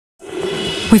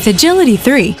With Agility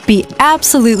 3, be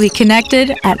absolutely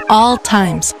connected at all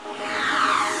times.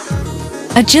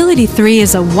 Agility 3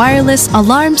 is a wireless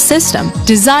alarm system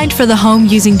designed for the home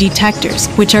using detectors,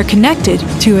 which are connected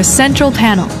to a central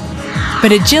panel.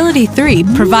 But Agility 3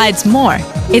 provides more.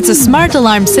 It's a smart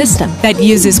alarm system that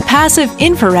uses passive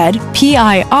infrared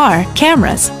 (PIR)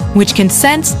 cameras, which can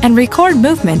sense and record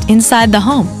movement inside the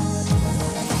home.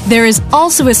 There is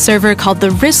also a server called the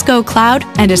Risco Cloud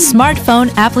and a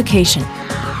smartphone application.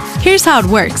 Here's how it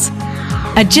works.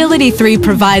 Agility 3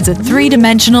 provides a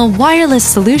three-dimensional wireless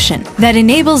solution that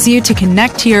enables you to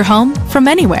connect to your home from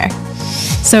anywhere.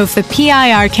 So if the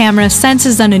PIR camera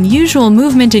senses an unusual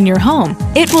movement in your home,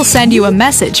 it will send you a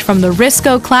message from the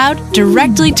Risco Cloud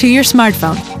directly to your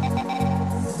smartphone.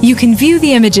 You can view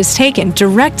the images taken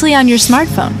directly on your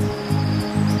smartphone.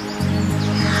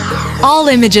 All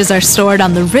images are stored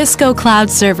on the Risco Cloud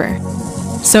server.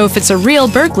 So if it's a real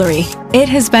burglary, it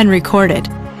has been recorded.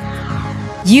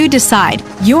 You decide.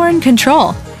 You're in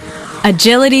control.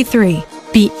 Agility 3.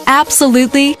 Be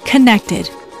absolutely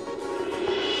connected.